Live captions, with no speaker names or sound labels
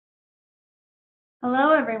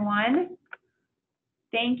Hello, everyone.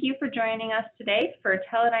 Thank you for joining us today for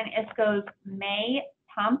Teledyne ISCO's May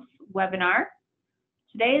Pumps webinar.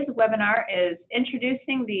 Today's webinar is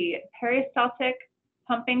introducing the peristaltic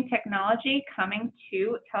pumping technology coming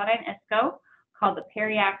to Teledyne ISCO called the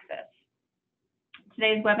Peri-Axis.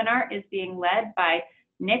 Today's webinar is being led by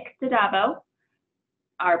Nick Daddabbo,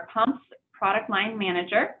 our pumps product line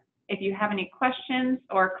manager. If you have any questions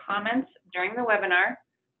or comments during the webinar,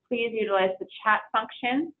 please utilize the chat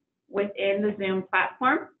function within the Zoom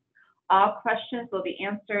platform. All questions will be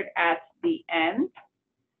answered at the end.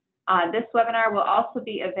 This webinar will also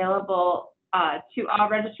be available to all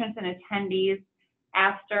registrants and attendees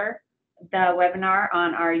after the webinar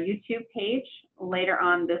on our YouTube page later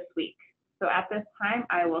on this week. So at this time,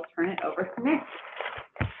 I will turn it over to Nick.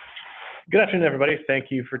 Good afternoon, everybody.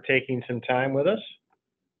 Thank you for taking some time with us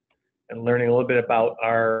and learning a little bit about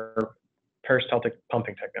our peristaltic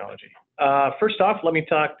pumping technology. First off, let me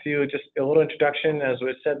talk to you, just a little introduction. As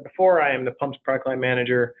was said before, I am the pumps product line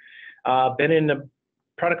manager. Been in the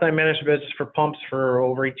product line management business for pumps for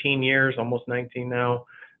over 18 years, almost 19 now,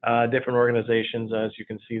 different organizations, as you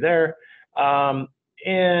can see there.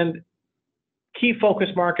 And key focus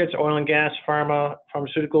markets: oil and gas, pharma,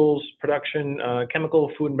 pharmaceuticals, production,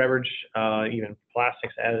 chemical, food and beverage, even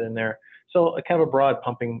plastics added in there. So a kind of a broad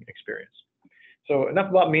pumping experience. So enough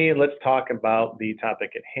about me, let's talk about the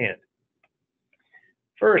topic at hand.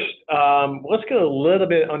 First, let's get a little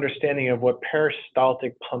bit of understanding of what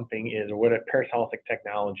peristaltic pumping is, or what a peristaltic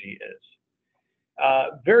technology is.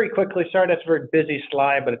 Very quickly, sorry that's a very busy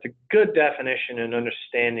slide, but it's a good definition and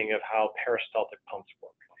understanding of how peristaltic pumps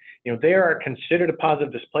work. You know, they are considered a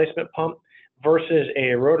positive displacement pump versus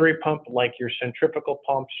a rotary pump like your centrifugal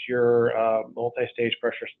pumps, your multi-stage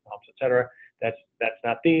pressure pumps, etc. That's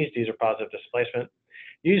not these. These are positive displacement,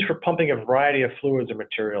 used for pumping a variety of fluids or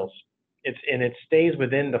materials. And it stays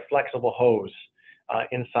within the flexible hose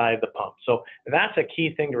inside the pump. So that's a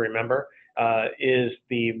key thing to remember, is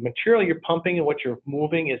the material you're pumping and what you're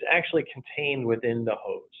moving is actually contained within the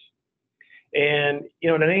hose. And,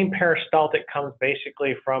 you know, the name peristaltic comes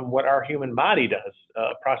basically from what our human body does,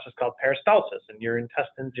 a process called peristalsis. In your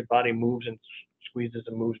intestines, your body moves and squeezes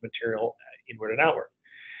and moves material inward and outward.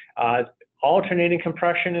 Alternating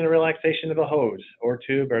compression and relaxation of a hose or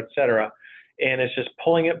tube, or et cetera. And it's just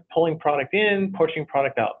pulling product in, pushing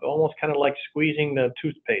product out, almost kind of like squeezing the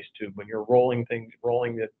toothpaste tube when you're rolling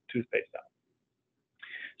the toothpaste out.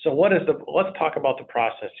 So let's talk about the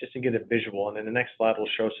process just to get a visual, and then the next slide will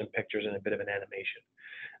show some pictures and a bit of an animation.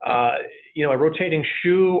 You know, a rotating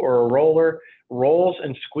shoe or a roller rolls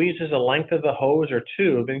and squeezes the length of the hose or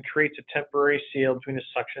tube and creates a temporary seal between the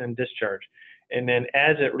suction and discharge. And then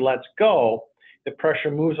as it lets go, the pressure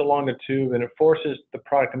moves along the tube and it forces the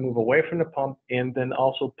product to move away from the pump and then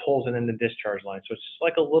also pulls it in the discharge line. So it's just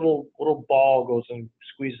like a little ball goes and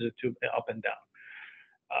squeezes the tube up and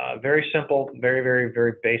down. Very simple,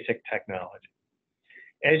 very basic technology.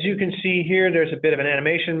 As you can see here, there's a bit of an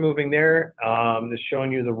animation moving there. It's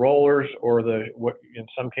showing you the rollers, or what in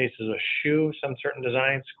some cases a shoe, some certain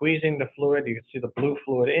designs, squeezing the fluid. You can see the blue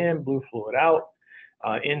fluid in, blue fluid out,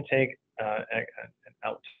 intake and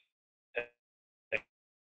out.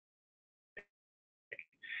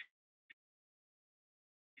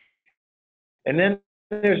 And then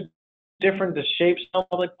there's different shapes. Some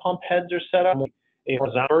of the pump heads are set up. A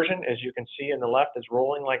horizontal version, as you can see in the left, is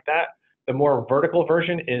rolling like that. The more vertical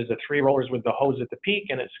version is the 3 rollers with the hose at the peak,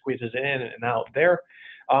 and it squeezes in and out there.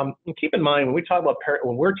 And keep in mind, when we're talking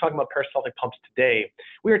about peristaltic pumps today,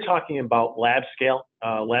 we are talking about lab scale,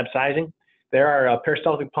 lab sizing. There are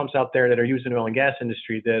peristaltic pumps out there that are used in the oil and gas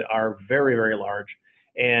industry that are very large,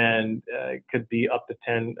 and could be up to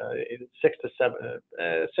 6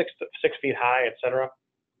 feet high, etc.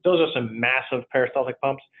 Those are some massive peristaltic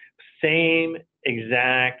pumps. Same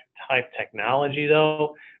exact type technology,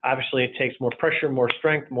 though. Obviously, it takes more pressure, more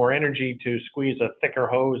strength, more energy to squeeze a thicker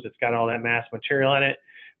hose that's got all that mass material in it.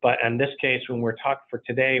 But in this case, when we talk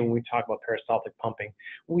about peristaltic pumping,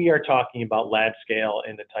 we are talking about lab scale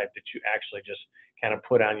and the type that you actually just kind of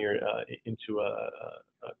put on your into a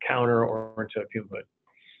counter or into a fume hood.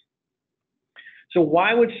 So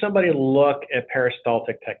why would somebody look at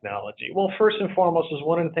peristaltic technology? Well, first and foremost is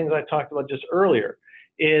one of the things I talked about just earlier,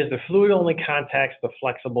 is the fluid only contacts the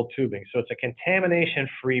flexible tubing. So it's a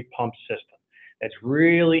contamination-free pump system. It's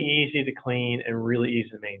really easy to clean and really easy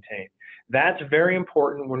to maintain. That's very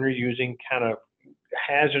important when you're using kind of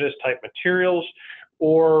hazardous type materials,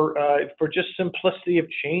 or for just simplicity of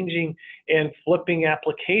changing and flipping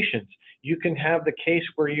applications. You can have the case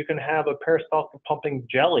where you can have a peristaltic pumping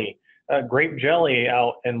jelly grape jelly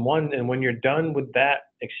out, and when you're done with that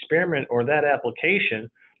experiment or that application,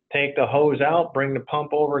 take the hose out, bring the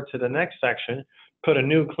pump over to the next section, put a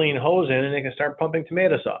new clean hose in, and they can start pumping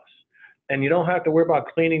tomato sauce. And you don't have to worry about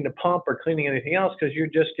cleaning the pump or cleaning anything else because you're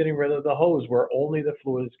just getting rid of the hose where only the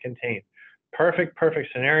fluid is contained. Perfect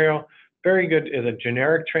scenario. Very good as a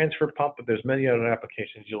generic transfer pump, but there's many other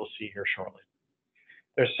applications you'll see here shortly.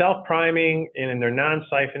 They're self-priming and they're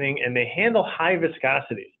non-siphoning, and they handle high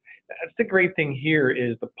viscosities. That's the great thing here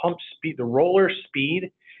is the pump speed, the roller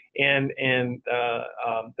speed, and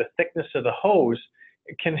the thickness of the hose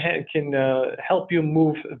can help you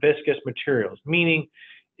move viscous materials. Meaning,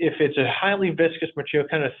 if it's a highly viscous material,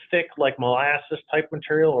 kind of thick like molasses type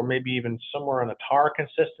material, or maybe even somewhere on a tar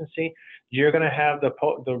consistency, you're going to have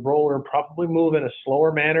the roller probably move in a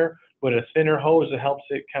slower manner with a thinner hose that helps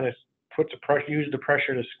it kind of use the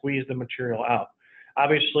pressure to squeeze the material out.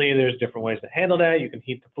 Obviously, there's different ways to handle that. You can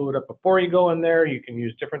heat the fluid up before you go in there. You can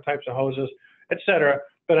use different types of hoses, etc.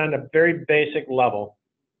 But on a very basic level,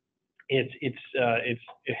 it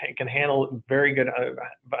can handle very good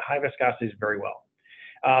high viscosities very well.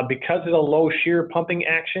 Because of the low shear pumping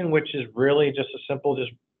action, which is really just a simple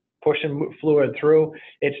just pushing fluid through,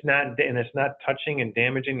 it's not touching and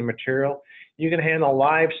damaging the material. You can handle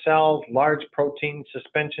live cells, large protein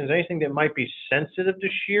suspensions, anything that might be sensitive to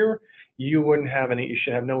shear. You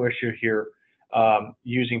should have no issue here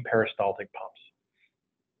using peristaltic pumps.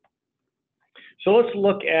 So let's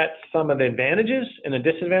look at some of the advantages and the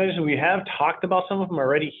disadvantages. We have talked about some of them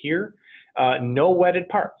already here. No wetted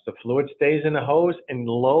parts. The fluid stays in the hose, and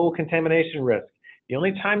low contamination risk. The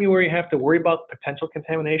only time you have to worry about potential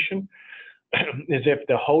contamination is if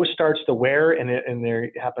the hose starts to wear and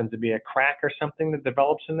there happens to be a crack or something that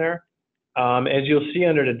develops in there. As you'll see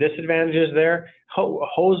under the disadvantages there,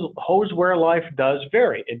 hose wear life does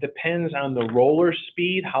vary. It depends on the roller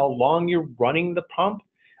speed, how long you're running the pump,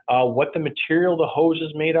 what the material the hose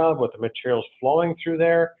is made of, what the material is flowing through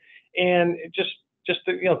there, and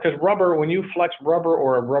because rubber, when you flex rubber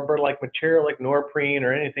or a rubber-like material like neoprene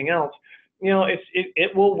or anything else,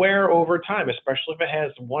 it will wear over time, especially if it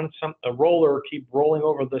has a roller keep rolling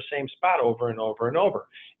over the same spot over and over and over.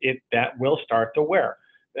 That will start to wear.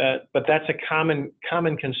 But that's a common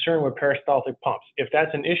concern with peristaltic pumps. If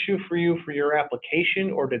that's an issue for you for your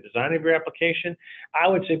application or the design of your application, I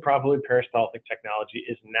would say probably peristaltic technology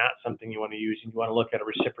is not something you want to use. You want to look at a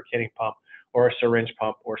reciprocating pump or a syringe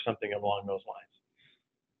pump or something along those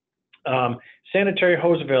lines. Sanitary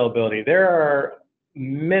hose availability. There are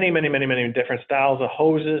many different styles of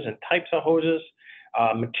hoses and types of hoses.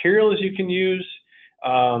 Materials you can use.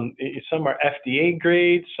 Some are FDA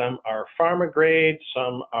grade, some are pharma grade,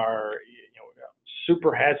 some are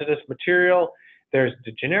super hazardous material. There's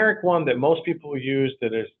the generic one that most people use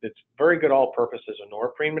that's very good all-purpose is a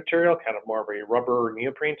neoprene material, kind of more of a rubber or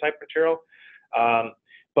neoprene type material.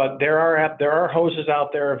 But there are hoses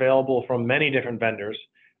out there available from many different vendors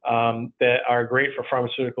that are great for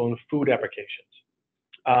pharmaceutical and food applications.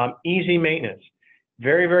 Easy maintenance,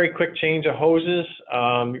 very quick change of hoses.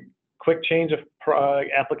 Quick change of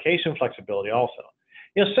application flexibility also.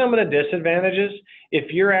 Some of the disadvantages,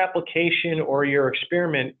 if your application or your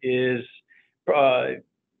experiment is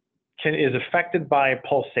affected by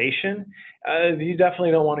pulsation, you definitely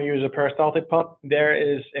don't want to use a peristaltic pump.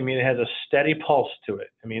 It has a steady pulse to it.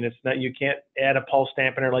 You can't add a pulse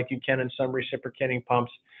dampener like you can in some reciprocating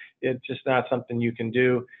pumps. It's just not something you can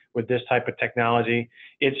do with this type of technology.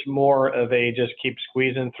 It's more of a just keep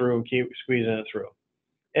squeezing through and keep squeezing it through.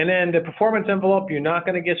 And then the performance envelope, you're not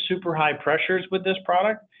going to get super high pressures with this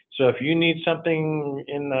product. So if you need something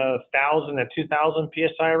in the 1,000 to 2,000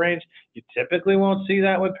 PSI range, you typically won't see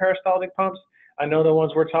that with peristaltic pumps. I know the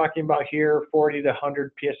ones we're talking about here, 40 to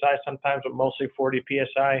 100 PSI sometimes, but mostly 40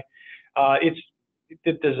 PSI.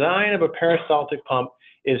 The design of a peristaltic pump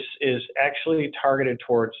is actually targeted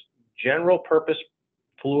towards general purpose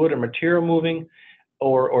fluid or material moving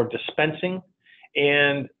or dispensing,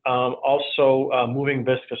 and also moving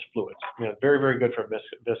viscous fluids. Very good for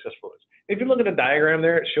viscous fluids. If you look at the diagram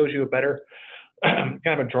there, it shows you a better kind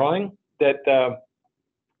of a drawing that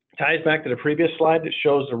ties back to the previous slide that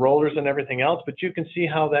shows the rollers and everything else, but you can see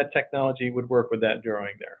how that technology would work with that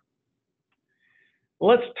drawing there.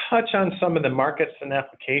 Let's touch on some of the markets and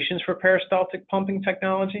applications for peristaltic pumping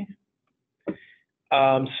technology.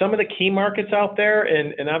 Some of the key markets out there,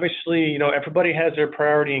 and obviously, everybody has their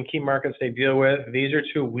priority in key markets they deal with. These are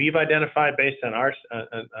two we've identified based on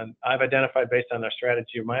I've identified based on our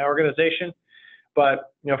strategy of my organization.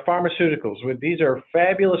 But pharmaceuticals, these are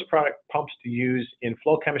fabulous product pumps to use in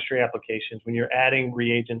flow chemistry applications when you're adding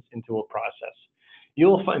reagents into a process.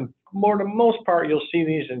 You'll find, for the most part, you'll see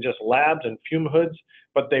these in just labs and fume hoods,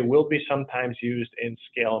 but they will be sometimes used in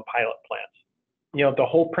scale and pilot plants. You know, the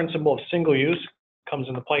whole principle of single use comes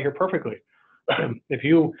into play here perfectly. If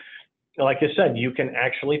you, like I said, you can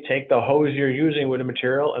actually take the hose you're using with a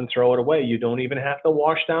material and throw it away. You don't even have to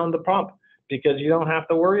wash down the pump because you don't have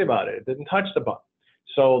to worry about it. It didn't touch the pump.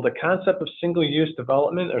 So the concept of single-use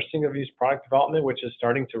development or single-use product development, which is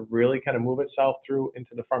starting to really kind of move itself through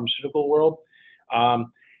into the pharmaceutical world,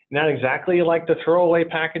 not exactly like the throwaway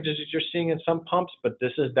packages that you're seeing in some pumps, but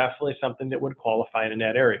this is definitely something that would qualify in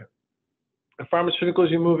that area. In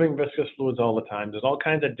pharmaceuticals, you're moving viscous fluids all the time. There's all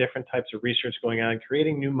kinds of different types of research going on,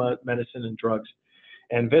 creating new medicine and drugs,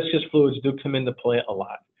 and viscous fluids do come into play a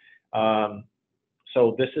lot.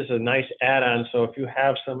 So this is a nice add-on. So if you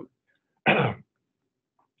have some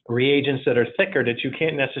reagents that are thicker that you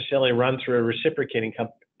can't necessarily run through a reciprocating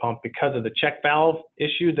pump because of the check valve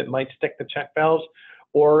issue that might stick the check valves,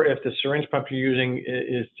 or if the syringe pump you're using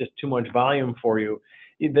is just too much volume for you,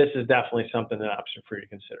 this is definitely an option for you to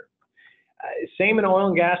consider. Same in oil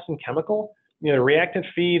and gas and chemical. You know, reactant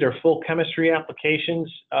feed or full chemistry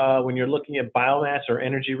applications, when you're looking at biomass or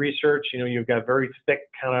energy research, you know, you've got very thick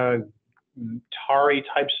kind of tarry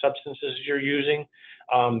type substances you're using.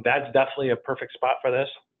 That's definitely a perfect spot for this.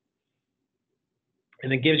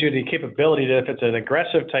 And it gives you the capability that if it's an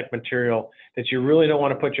aggressive type material that you really don't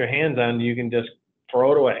want to put your hands on, you can just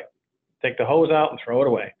throw it away. Take the hose out and throw it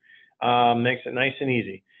away. Makes it nice and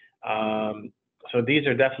easy. So these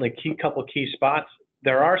are definitely couple key spots.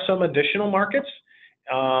 There are some additional markets.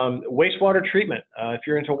 Wastewater treatment. If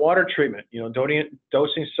you're into water treatment, you know,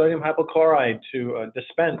 dosing sodium hypochlorite to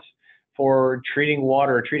dispense for treating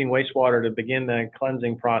water, treating wastewater to begin the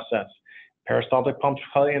cleansing process. Peristaltic pumps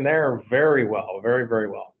play in there very well, very, very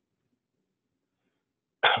well.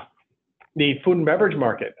 The food and beverage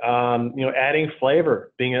market, you know, adding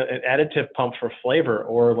flavor, being an additive pump for flavor,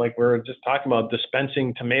 or like we were just talking about,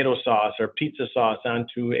 dispensing tomato sauce or pizza sauce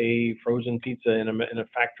onto a frozen pizza in a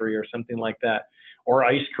factory or something like that, or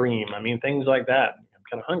ice cream. I mean, things like that. I'm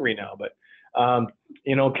kind of hungry now, but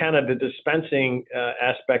you know, kind of the dispensing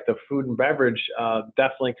aspect of food and beverage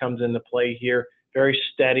definitely comes into play here. Very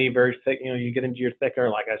steady, very thick. You know, you get into your thicker,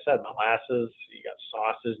 like I said, molasses, you got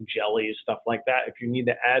sauces, jellies, stuff like that. If you need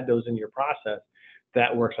to add those in your process,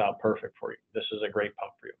 that works out perfect for you. This is a great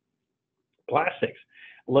pump for you. Plastics,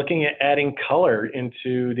 looking at adding color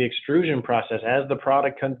into the extrusion process as the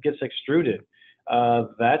product gets extruded.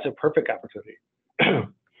 That's a perfect opportunity.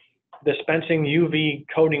 Dispensing UV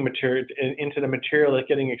coating material into the material that's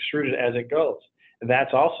getting extruded as it goes.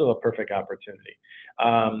 That's also a perfect opportunity.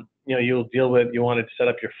 You know, you'll deal with, you want to set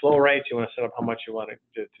up your flow rates, you want to set up how much you want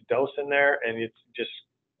to dose in there, and you just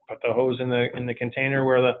put the hose in the container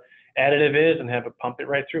where the additive is and have it pump it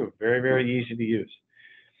right through. Very, very easy to use.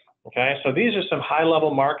 Okay, so these are some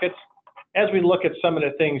high-level markets. As we look at some of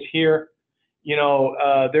the things here, you know,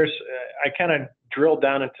 I kind of drilled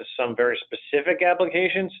down into some very specific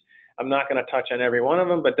applications. I'm not going to touch on every one of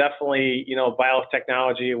them, but definitely, you know,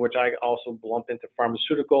 biotechnology, which I also lump into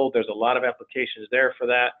pharmaceutical. There's a lot of applications there for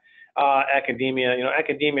that. Academia, you know,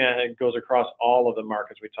 academia goes across all of the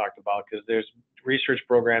markets we talked about because there's research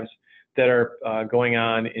programs that are going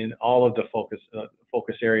on in all of the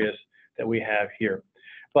focus areas that we have here.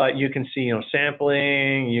 But you can see, you know,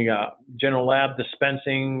 sampling, you got general lab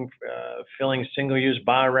dispensing, filling single-use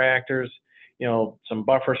bioreactors, you know, some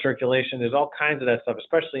buffer circulation. There's all kinds of that stuff,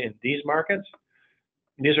 especially in these markets.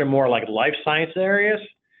 These are more like life science areas.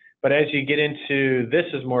 But as you get into, this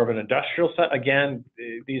is more of an industrial set. Again,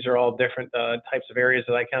 these are all different types of areas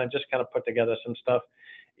that I just put together some stuff.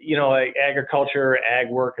 You know, like agriculture, ag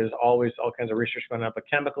work is always all kinds of research going on, but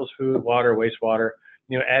chemicals, food, water, wastewater,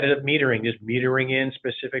 you know, additive metering, just metering in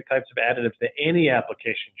specific types of additives to any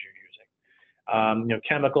applications you're using. You know,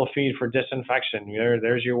 chemical feed for disinfection,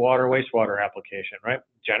 there's your water, wastewater application, right?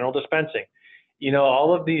 General dispensing. You know,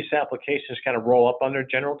 all of these applications kind of roll up under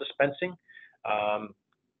general dispensing.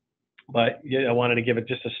 But yeah, I wanted to give it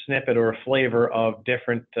just a snippet or a flavor of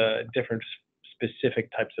different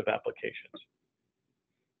specific types of applications.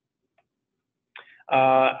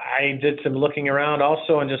 I did some looking around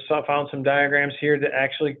also and just found some diagrams here to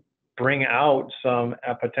actually bring out some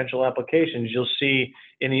potential applications. You'll see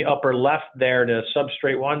in the upper left there the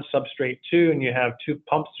substrate 1, substrate 2, and you have 2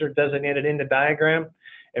 pumps that are designated in the diagram.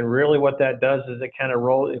 And really what that does is it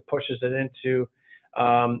pushes it into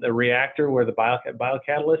a reactor where the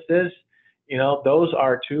biocatalyst is. You know, those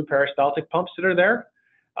are 2 peristaltic pumps that are there.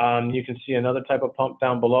 You can see another type of pump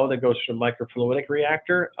down below that goes to a microfluidic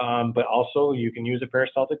reactor, but also you can use a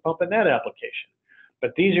peristaltic pump in that application.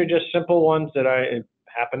 But these are just simple ones that I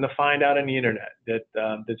happened to find out on the internet that,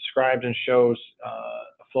 that describes and shows a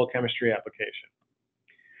flow chemistry application.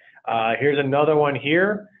 Here's another one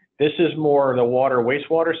here. This is more the water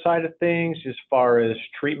wastewater side of things as far as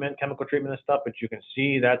treatment, chemical treatment and stuff, but you can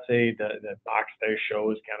see that's the box there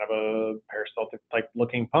shows kind of a peristaltic type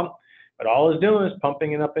looking pump. But all it's doing is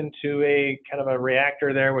pumping it up into a kind of a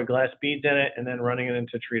reactor there with glass beads in it and then running it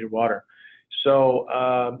into treated water. So,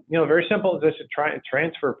 you know, very simple. This is a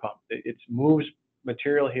transfer pump. It moves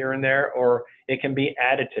material here and there, or it can be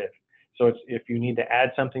additive. So it's if you need to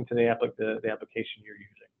add something to the application you're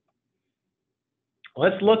using.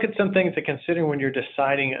 Let's look at some things to consider when you're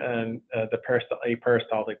deciding on a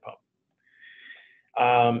peristaltic pump.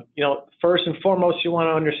 You know, first and foremost, you want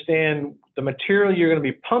to understand the material you're going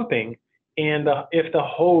to be pumping and if the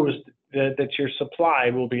hose that you're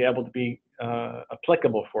supplied will be able to be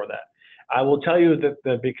applicable for that. I will tell you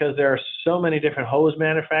that because there are so many different hose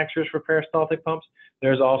manufacturers for peristaltic pumps,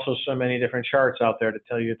 there's also so many different charts out there to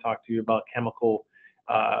talk to you about chemical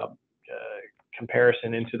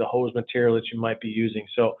comparison into the hose material that you might be using.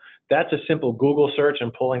 So that's a simple Google search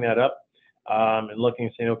and pulling that up and looking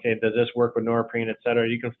and saying, okay, does this work with neoprene, et cetera?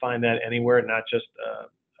 You can find that anywhere, not just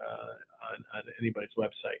on anybody's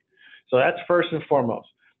website. So that's first and foremost.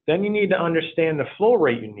 Then you need to understand the flow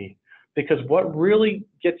rate you need, because what really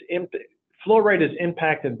gets flow rate is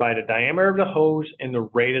impacted by the diameter of the hose and the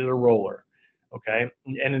rate of the roller. Okay,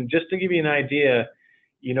 and just to give you an idea,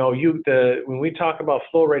 you know, when we talk about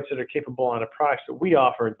flow rates that are capable on the products that we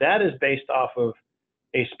offer, that is based off of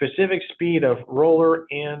a specific speed of roller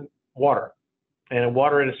and water at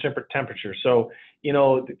a certain temperature. So, you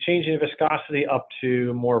know, changing the viscosity up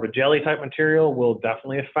to more of a jelly type material will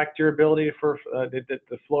definitely affect your ability for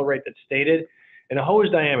the flow rate that's stated. And the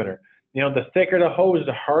hose diameter, you know, the thicker the hose,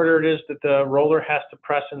 the harder it is that the roller has to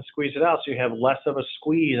press and squeeze it out. So you have less of a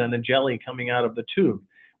squeeze on the jelly coming out of the tube,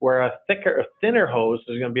 where a thinner hose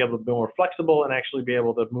is going to be able to be more flexible and actually be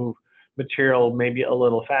able to move material maybe a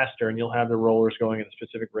little faster, and you'll have the rollers going at a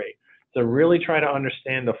specific rate. So really try to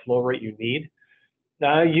understand the flow rate you need.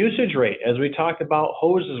 Now, usage rate, as we talked about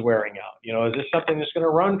hoses wearing out, you know, is this something that's going to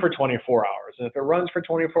run for 24 hours? And if it runs for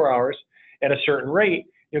 24 hours at a certain rate,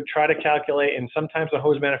 you try to calculate, and sometimes the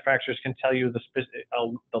hose manufacturers can tell you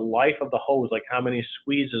the life of the hose, like how many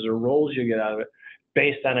squeezes or rolls you get out of it,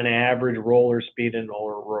 based on an average roller speed and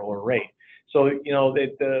roller rate. So, you know,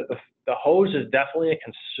 the hose is definitely a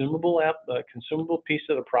consumable piece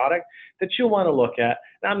of the product that you'll want to look at.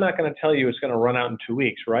 And I'm not going to tell you it's going to run out in 2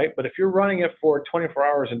 weeks, right? But if you're running it for 24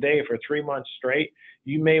 hours a day for 3 months straight,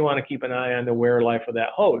 you may want to keep an eye on the wear life of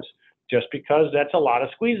that hose, just because that's a lot of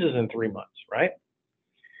squeezes in 3 months, right?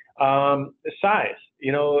 The size,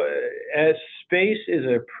 you know, as space is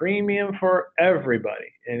a premium for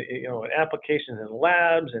everybody, and you know, applications in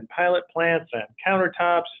labs and pilot plants and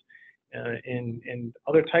countertops, in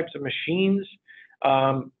other types of machines.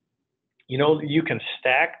 You know, you can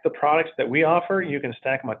stack the products that we offer. You can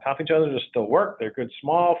stack them on top of each other to still work. They're good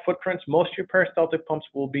small footprints. Most of your peristaltic pumps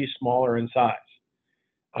will be smaller in size.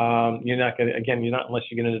 You're not going to, again, you're not, unless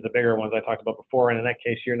you get into the bigger ones I talked about before, and in that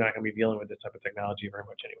case, you're not going to be dealing with this type of technology very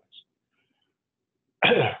much anyways.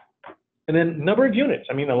 And then number of units.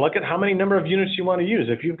 I mean, look at how many number of units you want to use.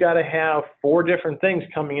 If you've got to have 4 different things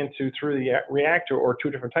coming through the reactor, or 2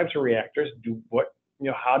 different types of reactors,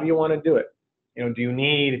 how do you want to do it? You know,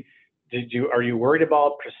 are you worried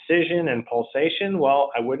about precision and pulsation?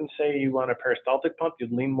 Well, I wouldn't say you want a peristaltic pump.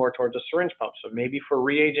 You'd lean more towards a syringe pump. So maybe for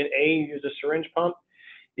reagent A, use a syringe pump.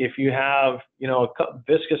 If you have, you know,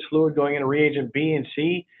 viscous fluid going into reagent B and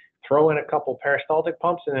C, throw in a couple peristaltic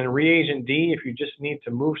pumps. And then reagent D, if you just need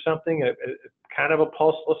to move something at kind of a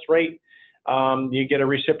pulseless rate, you get a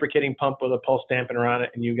reciprocating pump with a pulse dampener on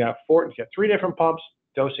it, and you got 3 different pumps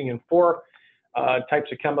dosing in 4 types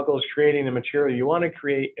of chemicals, creating the material you want to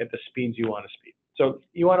create at the speeds you want to speed. So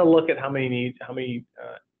you want to look at how many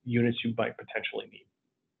units you might potentially need.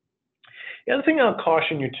 The other thing I'll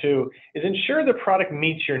caution you too is ensure the product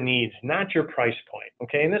meets your needs, not your price point.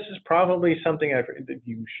 Okay, and this is probably something that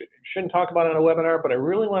you shouldn't talk about on a webinar, but I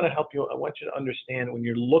really want to help you. I want you to understand when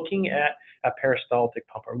you're looking at a peristaltic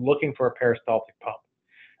pump or looking for a peristaltic pump.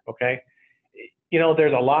 Okay, you know,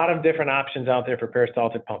 there's a lot of different options out there for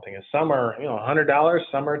peristaltic pumping, and some are, you know, $100,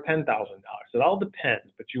 some are $10,000. It all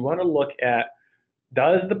depends, but you want to look at,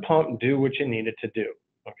 does the pump do what you need it to do?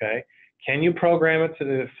 Okay. Can you program it to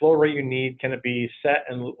the flow rate you need? Can it be set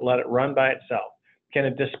and let it run by itself? Can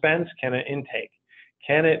it dispense? Can it intake?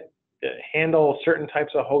 Can it handle certain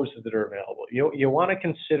types of hoses that are available? You want to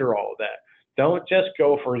consider all of that. Don't just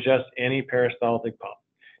go for just any peristaltic pump,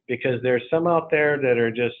 because there's some out there that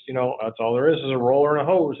are just, you know, that's all there is a roller and a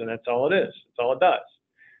hose, and that's all it is. That's all it does.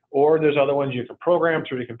 or there's other ones you can program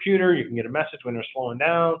through the computer. You can get a message when they're slowing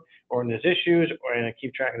down or when there's issues, or and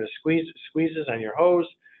keep track of the squeezes on your hose.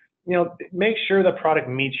 You know, make sure the product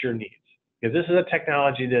meets your needs, because this is a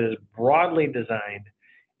technology that is broadly designed,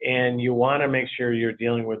 and you want to make sure you're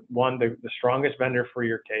dealing with the strongest vendor for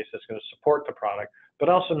your case that's going to support the product, but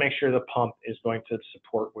also make sure the pump is going to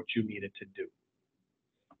support what you need it to do.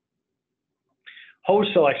 Hose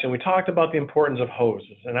selection. We talked about the importance of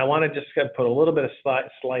hoses, and I want to just put a little bit of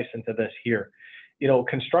slice into this here. You know,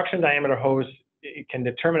 construction diameter hose, it can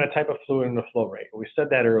determine a type of fluid and the flow rate. We said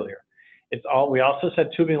that earlier. We also said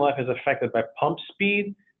tubing life is affected by pump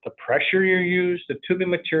speed, the pressure you use, the tubing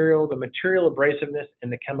material, the material abrasiveness,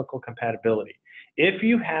 and the chemical compatibility. If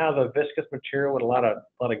you have a viscous material with a lot of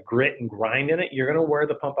grit and grind in it, you're going to wear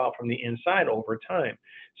the pump out from the inside over time.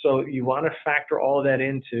 So you want to factor all of that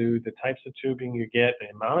into the types of tubing you get, the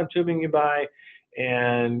amount of tubing you buy,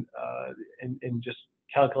 and just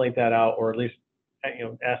calculate that out, or at least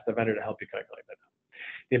ask the vendor to help you calculate that out.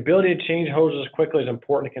 The ability to change hoses quickly is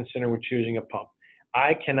important to consider when choosing a pump.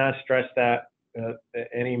 I cannot stress that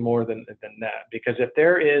any more than that, because if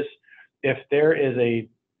there is a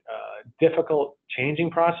difficult changing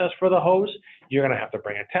process for the hose, you're going to have to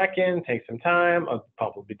bring a tech in, take some time, a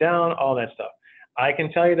pump will be down, all that stuff. I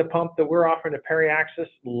can tell you the pump that we're offering, the Peri-Axis,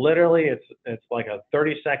 literally it's like a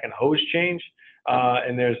 30-second hose change,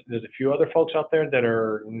 and there's a few other folks out there that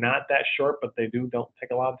are not that short, but they don't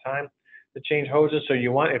take a lot of time to change hoses. So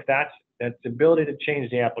you want, if that's the ability to change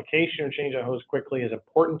the application or change a hose quickly is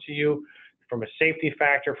important to you, from a safety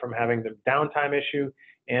factor, from having the downtime issue,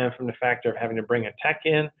 and from the factor of having to bring a tech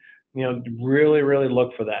in. You know, really, really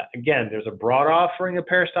look for that. Again, there's a broad offering of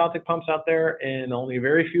peristaltic pumps out there, and only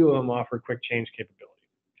very few of them offer quick change capability,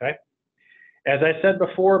 okay? As I said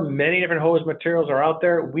before, many different hose materials are out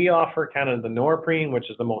there. We offer kind of the Norprene, which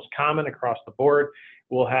is the most common across the board.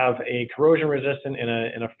 We'll have a corrosion resistant in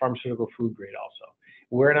a pharmaceutical food grade also.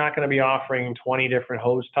 We're not going to be offering 20 different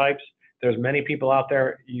hose types. There's many people out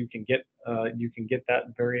there you can get that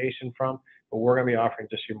variation from, but we're going to be offering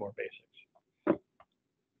just your more basics.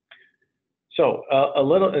 So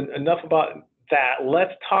enough about that.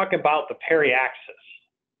 Let's talk about the Peri-Axis.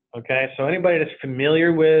 Okay, so anybody that's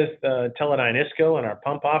familiar with Teledyne ISCO and our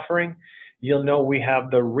pump offering, you'll know we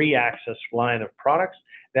have the Re-Axis line of products.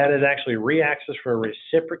 That is actually Re-Axis for a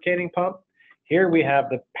reciprocating pump. Here we have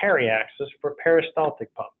the Peri-Axis for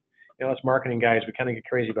peristaltic pump. You know, us marketing guys, we kind of get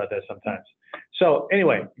crazy about that sometimes. So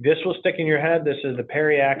anyway, this will stick in your head. This is the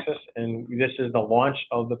Peri-Axis, and this is the launch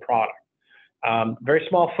of the product. Very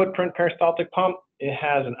small footprint peristaltic pump. It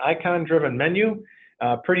has an icon-driven menu,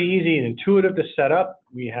 pretty easy and intuitive to set up.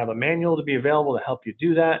 We have a manual to be available to help you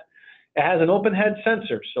do that. It has an open head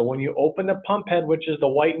sensor, so when you open the pump head, which is the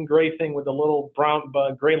white and gray thing with the little brown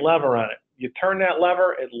gray lever on it, you turn that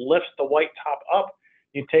lever, it lifts the white top up,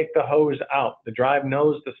 you take the hose out. The drive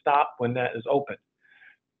knows to stop when that is open.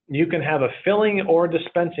 You can have a filling or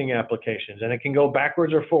dispensing applications, and it can go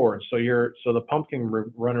backwards or forwards. So the pump can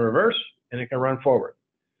run reverse and it can run forward.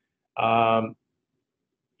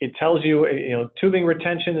 It tells you, tubing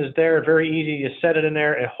retention is there, very easy. You set it in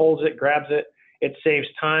there, it holds it, grabs it. It saves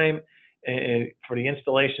time, and for the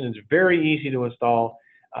installation, it's very easy to install.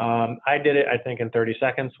 I did it, I think, in 30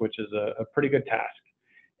 seconds, which is a pretty good task.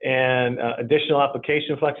 And additional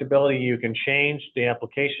application flexibility, you can change the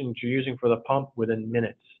application you're using for the pump within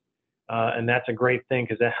minutes. And that's a great thing,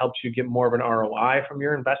 because that helps you get more of an ROI from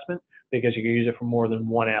your investment, because you can use it for more than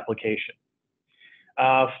one application.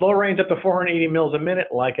 Flow range up to 480 mils a minute.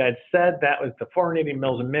 Like I'd said, that was the 480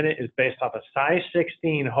 mils a minute is based off a size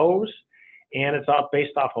 16 hose, and it's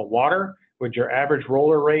based off of water with your average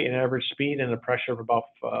roller rate and average speed and a pressure of about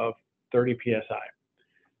 30 PSI.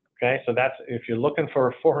 Okay, so that's, if you're looking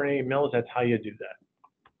for 480 mils, that's how you do that.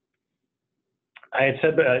 I had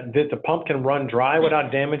said that the pump can run dry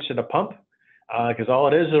without damage to the pump, because all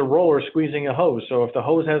it is a roller squeezing a hose. So if the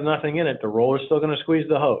hose has nothing in it, the roller is still going to squeeze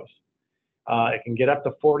the hose. It can get up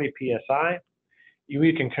to 40 PSI.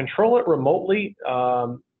 You can control it remotely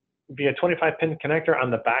via 25-pin connector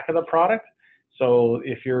on the back of the product. So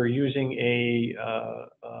if you're using a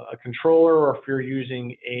controller, or if you're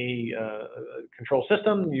using a control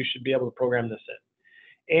system, you should be able to program this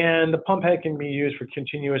in. And the pump head can be used for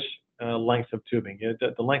continuous lengths of tubing.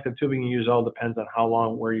 The length of tubing you use all depends on how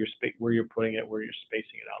long, where you're putting it, where you're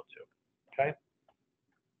spacing it out to. Okay.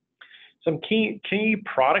 Some key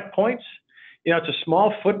product points. It's a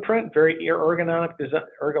small footprint, very ergonomic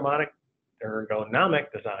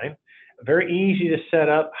design, very easy to set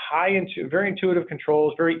up, very intuitive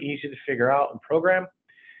controls, very easy to figure out and program.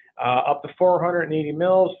 Up to 480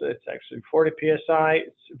 mils, it's actually 40 PSI.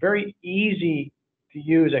 It's very easy to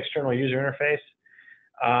use external user interface.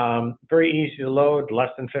 Very easy to load, less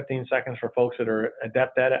than 15 seconds for folks that are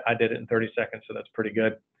adept at it. I did it in 30 seconds, so that's pretty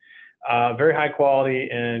good. Very high quality,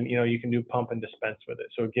 and you can do pump and dispense with it.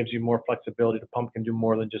 So it gives you more flexibility. The pump can do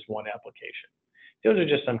more than just one application. Those are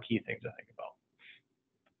just some key things to think about.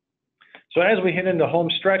 So as we hit into home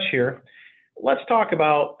stretch here, let's talk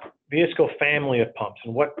about the ISCO family of pumps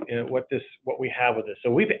and what we have with this.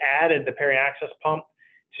 So we've added the Peri-Access pump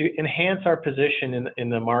to enhance our position in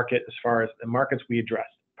the market as far as the markets we address: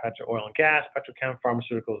 oil and gas, petrochem,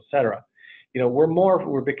 pharmaceuticals, etc.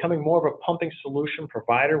 We're becoming more of a pumping solution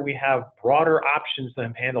provider. We have broader options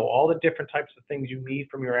to handle all the different types of things you need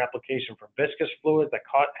from your application, from viscous fluid, the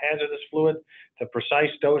hazardous fluid, to precise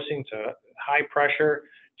dosing, to high pressure,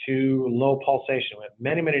 to low pulsation. We have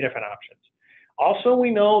many, many different options. Also,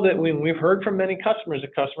 we know that we've heard from many customers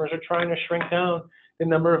that customers are trying to shrink down the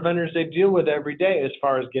number of vendors they deal with every day as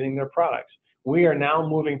far as getting their products. We are now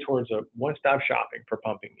moving towards a one-stop shopping for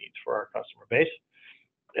pumping needs for our customer base.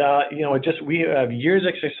 We have years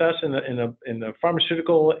of success in the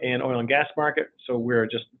pharmaceutical and oil and gas market, so we're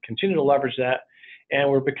just continuing to leverage that, and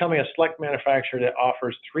we're becoming a select manufacturer that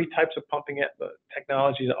offers 3 types of pumping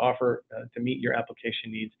technology to offer to meet your application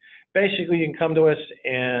needs. Basically, you can come to us,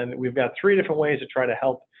 and we've got 3 different ways to try to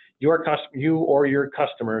help you or your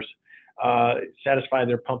customers satisfy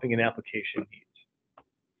their pumping and application needs.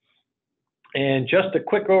 And just a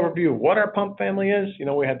quick overview of what our pump family is.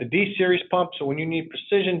 We have the D-series pump, so when you need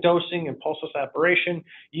precision dosing and pulseless operation,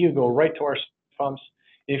 you go right to our pumps.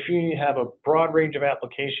 If you have a broad range of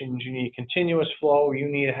applications, you need continuous flow, you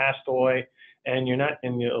need Hastoi, and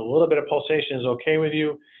a little bit of pulsation is okay with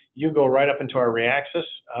you, you go right up into our Reaxis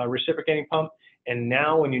reciprocating pump. And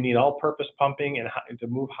now when you need all-purpose pumping and to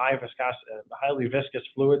move highly viscous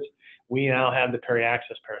fluids, we now have the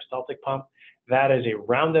Peri-Access Peristaltic pump. That is a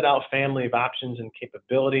rounded out family of options and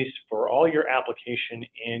capabilities for all your application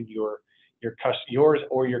and yours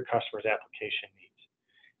or your customer's application needs.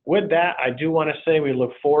 With that, I do want to say we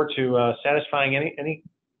look forward to satisfying any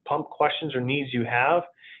pump questions or needs you have.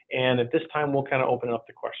 And at this time, we'll kind of open up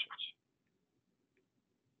the questions.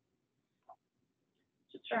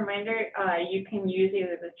 Just a reminder, you can use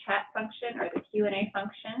either the chat function or the Q&A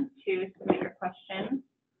function to submit your questions.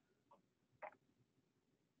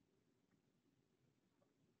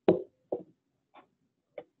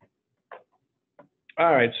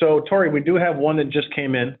 All right, so Tori, we do have one that just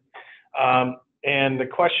came in. And the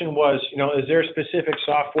question was, is there a specific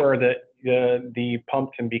software that the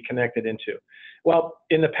pump can be connected into? Well,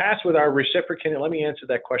 in the past with our reciprocating, let me answer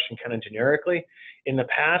that question kind of generically. In the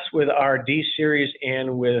past with our D-series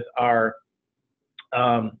and with our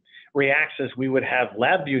Reaxis, we would have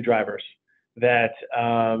LabVIEW drivers that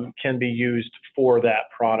can be used for that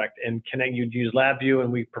product. And you'd use LabVIEW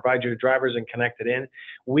and we provide you drivers and connect it in.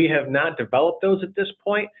 We have not developed those at this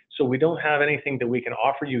point, so we don't have anything that we can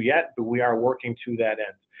offer you yet, but we are working to that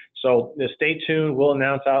end. So stay tuned. We'll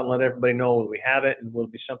announce out and let everybody know when we have it, and it will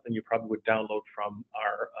be something you probably would download from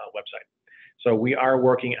our website. So we are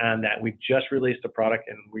working on that. We just released the product,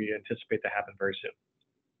 and we anticipate to happen very soon.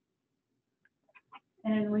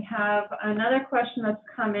 And we have another question that's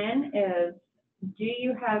come in is, do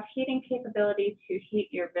you have heating capability to heat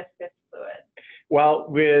your viscous fluid? Well,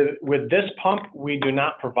 with this pump, we do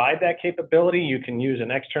not provide that capability. You can use an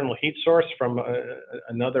external heat source from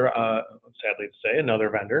another, sadly to say, another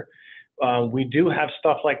vendor. We do have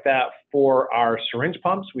stuff like that for our syringe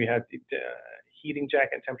pumps. We have heating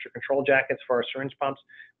jacket and temperature control jackets for our syringe pumps,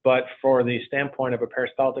 but for the standpoint of a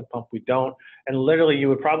peristaltic pump, we don't. And literally, you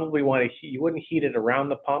would probably want to you wouldn't heat it around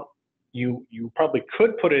the pump. You probably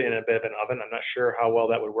could put it in a bit of an oven. I'm not sure how well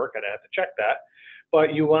that would work. I'd have to check that.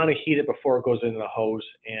 But you want to heat it before it goes into the hose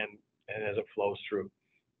and as it flows through.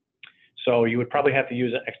 So you would probably have to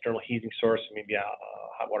use an external heating source, maybe a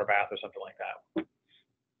hot water bath or something like that.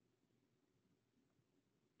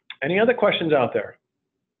 Any other questions out there?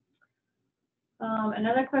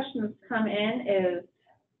 Another question that's come in is,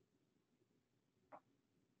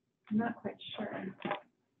 I'm not quite sure.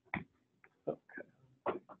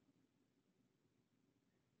 Okay.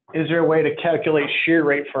 Is there a way to calculate shear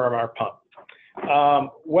rate for our pump?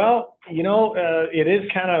 Well, it is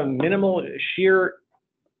kind of minimal shear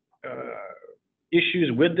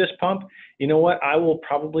issues with this pump. You know what? I will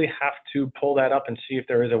probably have to pull that up and see if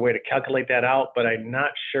there is a way to calculate that out, but I'm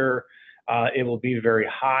not sure it will be very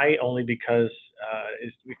high, only because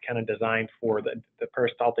it's kind of designed for the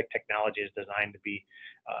peristaltic technology is designed to be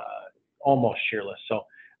almost shearless. So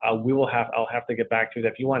I'll have to get back to you.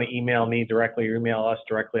 If you want to email me directly or email us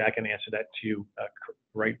directly, I can answer that to you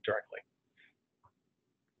right directly.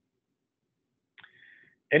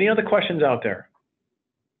 Any other questions out there?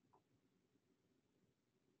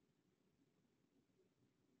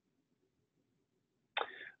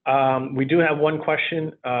 We do have one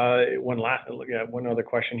question, one other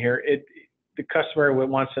question here. The customer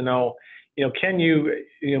wants to know, can you,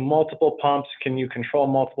 multiple pumps, can you control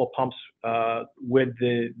multiple pumps with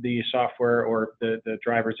the software or the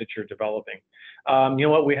drivers that you're developing? You know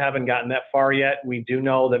what, we haven't gotten that far yet. We do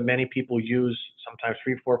know that many people use sometimes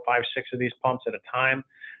 3, 4, 5, 6 of these pumps at a time.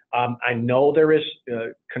 I know there is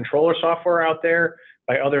controller software out there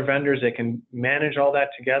by other vendors that can manage all that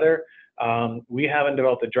together. We haven't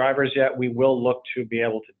developed the drivers yet. We will look to be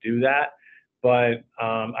able to do that. But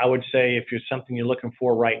I would say if you're something you're looking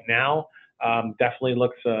for right now, definitely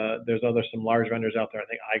look, there's some large vendors out there. I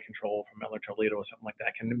think iControl from Toledo or something like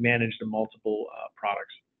that can manage the multiple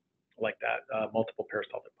products like that, multiple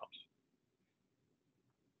peristaltic pumps.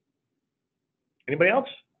 Anybody else?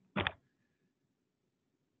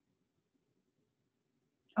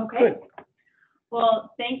 Okay. Good.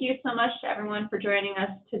 Well, thank you so much to everyone for joining us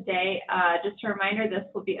today. Just a reminder, this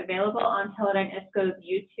will be available on Teledyne ISCO's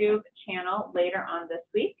YouTube channel later on this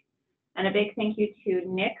week. And a big thank you to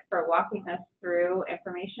Nick for walking us through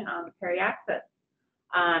information on the Peri-Access.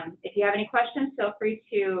 If you have any questions, feel free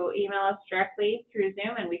to email us directly through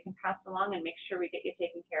Zoom and we can pass along and make sure we get you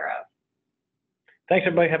taken care of. Thanks,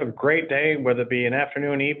 everybody. Have a great day, whether it be an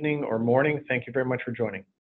afternoon, evening, or morning. Thank you very much for joining.